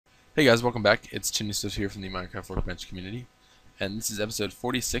Hey guys, welcome back. It's Stuff here from the Minecraft Workbench community, and this is episode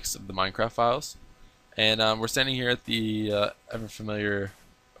 46 of the Minecraft Files. And we're standing here at the ever familiar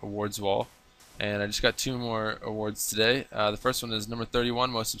awards wall, and I just got two more awards today. The first one is number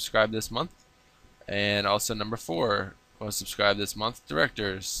 31, most subscribed this month, and also number 4, most subscribed this month,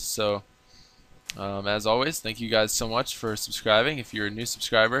 directors. So, as always, thank you guys so much for subscribing. If you're a new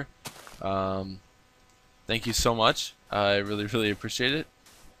subscriber, thank you so much. I really appreciate it.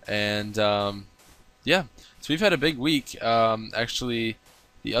 And yeah, so we've had a big week. Actually,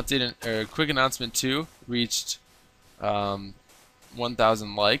 the update or quick announcement 2 reached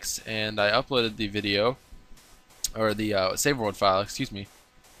 1,000 likes, and I uploaded the video or the save world file. Excuse me.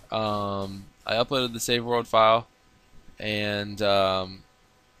 I uploaded the save world file, and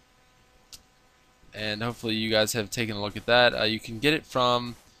hopefully you guys have taken a look at that. You can get it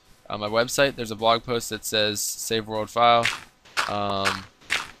from my website. There's a blog post that says save world file.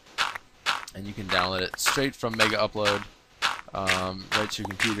 And you can download it straight from Mega Upload right to your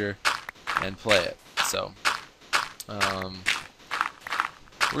computer and play it. So we're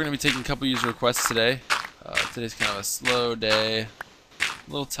going to be taking a couple user requests today. Today's kind of a slow day, a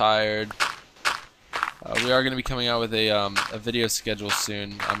little tired. We are going to be coming out with a video schedule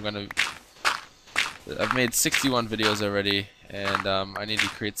soon. I've made 61 videos already, and I need to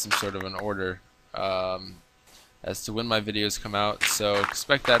create some sort of an order as to when my videos come out, so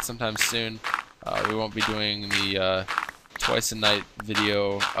expect that sometime soon. We won't be doing the twice a night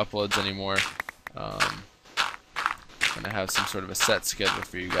video uploads anymore. I'm gonna have some sort of a set schedule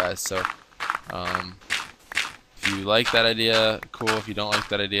for you guys. So if you like that idea, cool. If you don't like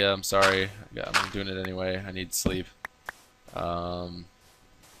that idea, I'm sorry. I'm doing it anyway. I need sleep. For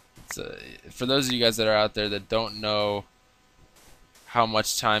those of you guys that are out there that don't know how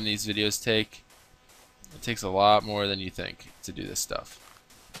much time these videos take, it takes a lot more than you think to do this stuff.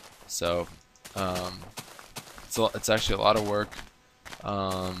 So it's actually a lot of work,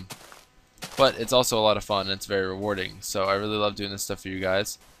 but it's also a lot of fun and it's very rewarding. So I really love doing this stuff for you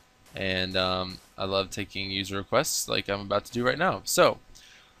guys, and I love taking user requests like I'm about to do right now. So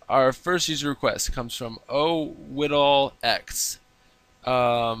our first user request comes from oWhiTTaLLx,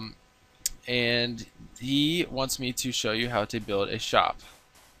 and he wants me to show you how to build a shop.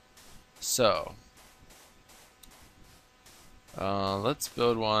 So let's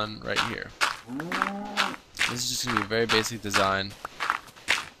build one right here. This is just going to be a very basic design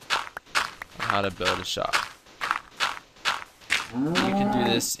on how to build a shop. You can do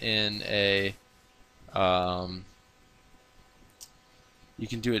this in a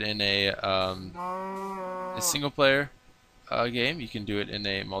single player game. You can do it in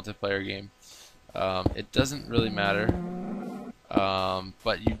a multiplayer game. It doesn't really matter,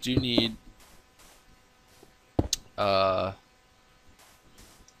 but you do need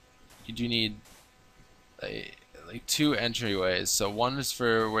like two entryways. So one is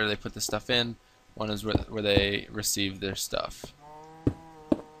for where they put the stuff in, one is where they receive their stuff.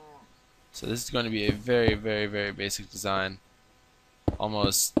 So this is going to be a very basic design,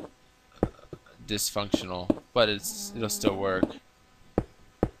 almost dysfunctional, but it'll still work.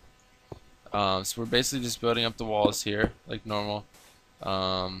 So we're basically just building up the walls here like normal.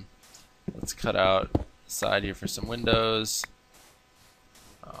 Let's cut out the side here for some windows.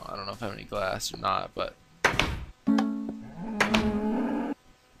 I don't know if I have any glass or not, but there's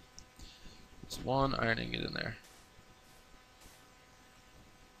one iron ingot in there.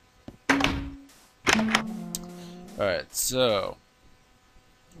 Alright, so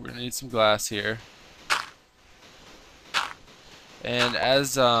we're gonna need some glass here. And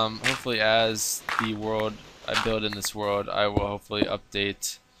as hopefully as the world I build in this world, I will hopefully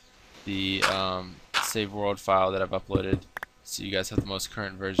update the save world file that I've uploaded, so you guys have the most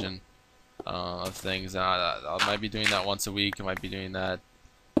current version of things. I might be doing that once a week. I might be doing that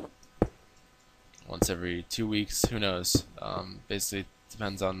once every 2 weeks. Who knows? Basically,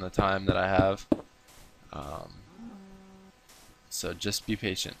 depends on the time that I have. So just be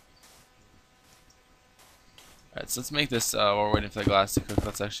patient. Alright, so let's make this, while we're waiting for the glass to cook,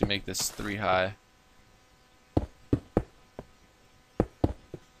 let's actually make this 3 high.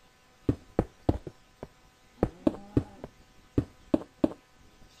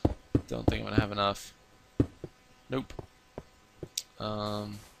 Don't think I'm gonna have enough. Nope. Do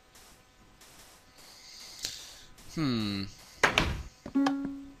we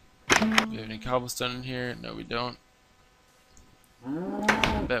have any cobblestone in here? No, we don't.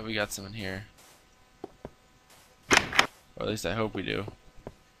 I bet we got some in here. Or at least I hope we do.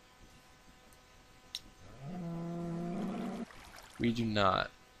 We do not.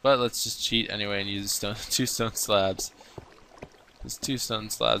 But let's just cheat anyway and use 2 stone slabs. Because 2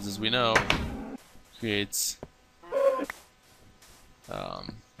 stone slabs, as we know, creates what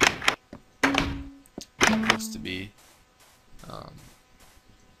looks to be a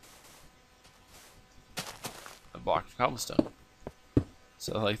block of cobblestone.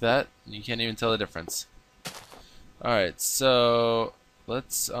 So like that, you can't even tell the difference. Alright, so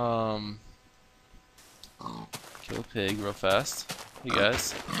let's kill a pig real fast. Hey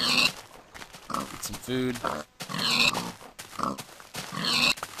guys. Get some food.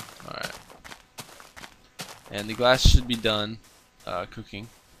 Alright. And the glass should be done cooking.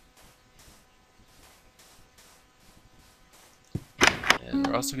 And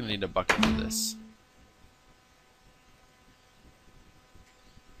we're also going to need a bucket for this.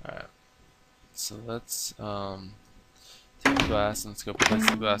 Alright. So let's take the glass and let's go place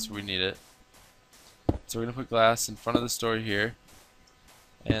the glass where we need it. So we're going to put glass in front of the store here.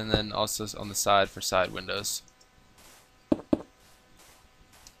 And then also on the side for side windows.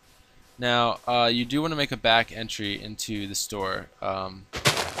 Now, you do want to make a back entry into the store.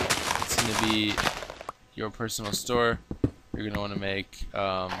 It's going to be your personal store. You're going to want to make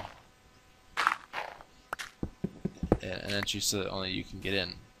an entry so that only you can get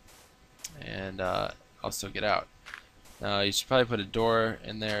in and also get out. Now, you should probably put a door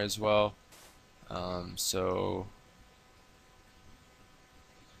in there as well. So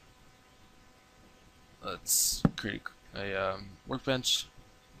let's create a workbench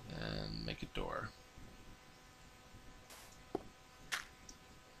and make a door.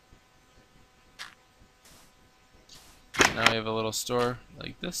 Now we have a little store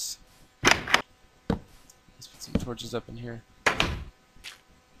like this. Let's put some torches up in here.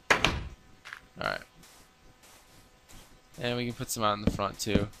 Alright. And we can put some out in the front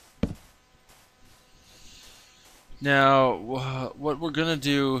too. Now, what we're gonna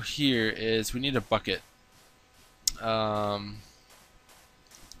do here is we need a bucket.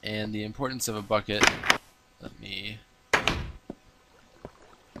 And the importance of a bucket, let me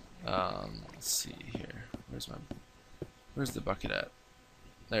let's see here. Where's the bucket at?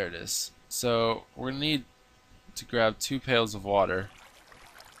 There it is. So we're gonna need to grab 2 pails of water.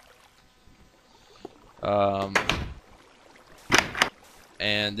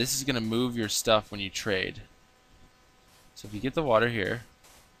 And this is gonna move your stuff when you trade. So if you get the water here,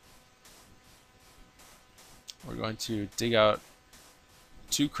 we're going to dig out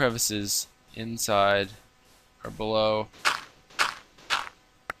 2 crevices inside or below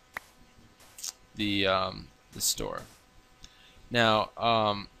the store. Now,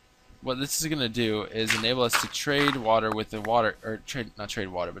 what this is going to do is enable us to trade water with the water, or not trade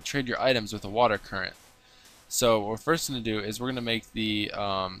water, but trade your items with a water current. So what we're first going to do is we're going to make the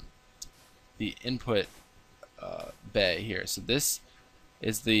input bay here. So this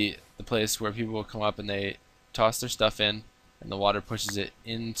is the place where people will come up and they toss their stuff in, and the water pushes it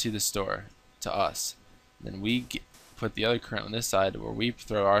into the store to us. Then we put the other current on this side where we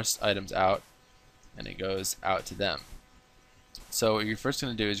throw our items out, and it goes out to them. So what you're first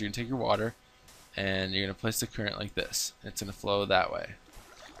going to do is you're going to take your water and you're going to place the current like this. It's going to flow that way.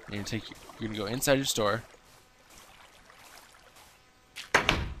 And you're going to go inside your store,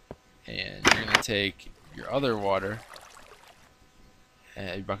 and you're going to take your other water,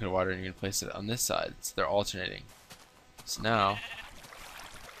 your bucket of water, and you're going to place it on this side. So they're alternating. So now,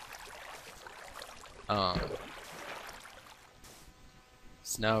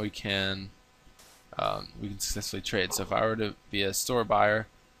 we can successfully trade. So if I were to be a store buyer,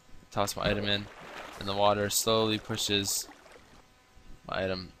 toss my item in, and the water slowly pushes my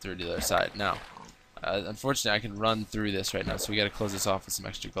item through to the other side. Now, unfortunately, I can run through this right now, so we got to close this off with some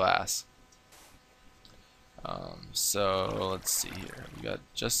extra glass. So let's see here. We got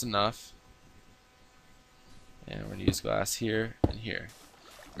just enough, and we're gonna use glass here and here.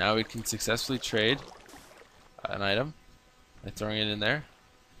 Now we can successfully trade an item by throwing it in there.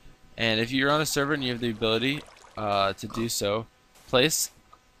 And if you're on a server and you have the ability to do so, place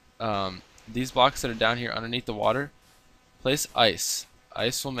these blocks that are down here underneath the water. Place ice.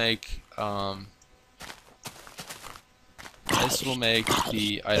 Ice will make the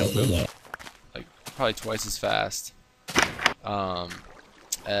item move like probably twice as fast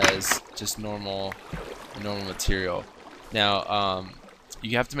as just normal material. Now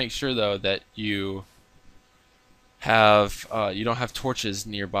you have to make sure though that you don't have torches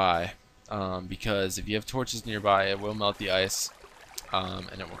nearby, because if you have torches nearby, it will melt the ice,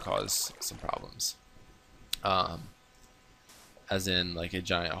 and it will cause some problems, as in like a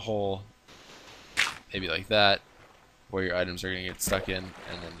giant hole, maybe like that, where your items are going to get stuck in,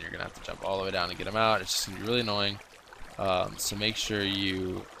 and then you're going to have to jump all the way down and get them out. It's just going to be really annoying. So make sure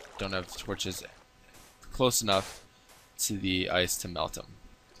you don't have torches close enough to the ice to melt them.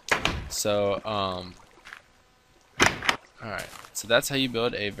 So alright, so that's how you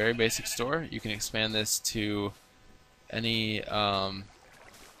build a very basic store. You can expand this to any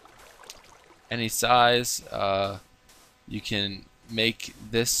size. You can make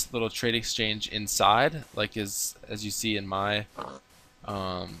this little trade exchange inside, like as you see in my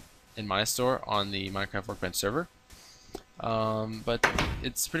store on the Minecraft Workbench server. But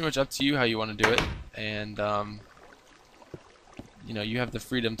it's pretty much up to you how you want to do it, and you know, you have the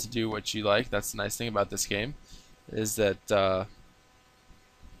freedom to do what you like. That's the nice thing about this game, is that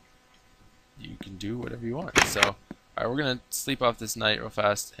you can do whatever you want. So, alright, we're gonna sleep off this night real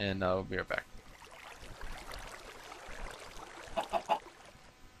fast, and we'll be right back.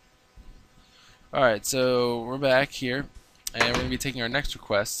 Alright, so we're back here, and we're gonna be taking our next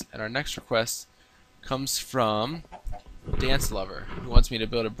request, and our next request comes from Dancelover, who wants me to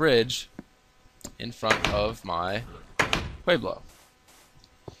build a bridge in front of my pueblo.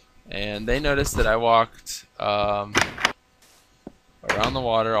 And they noticed that I walked around the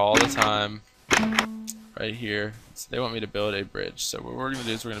water all the time, right here. So they want me to build a bridge. So what we're going to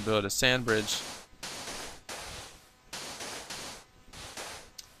do is we're going to build a sand bridge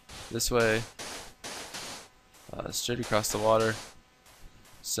this way, straight across the water.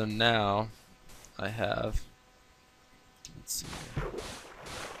 So now I have, let's see here.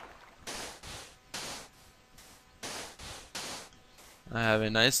 I have a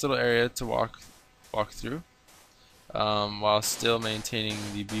nice little area to walk through, while still maintaining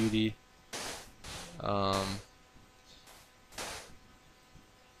the beauty of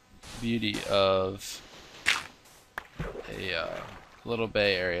a little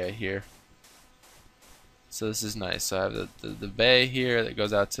bay area here. So this is nice. So I have the bay here that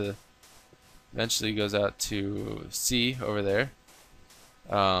goes out to, eventually goes out to sea over there.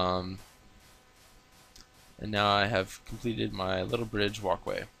 And now I have completed my little bridge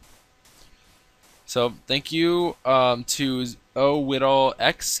walkway. So thank you to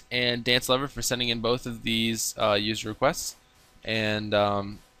oWhiTTaLLx and Dancelover for sending in both of these user requests. And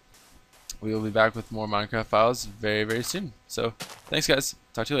we will be back with more Minecraft files very, very soon. So thanks, guys.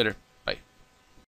 Talk to you later.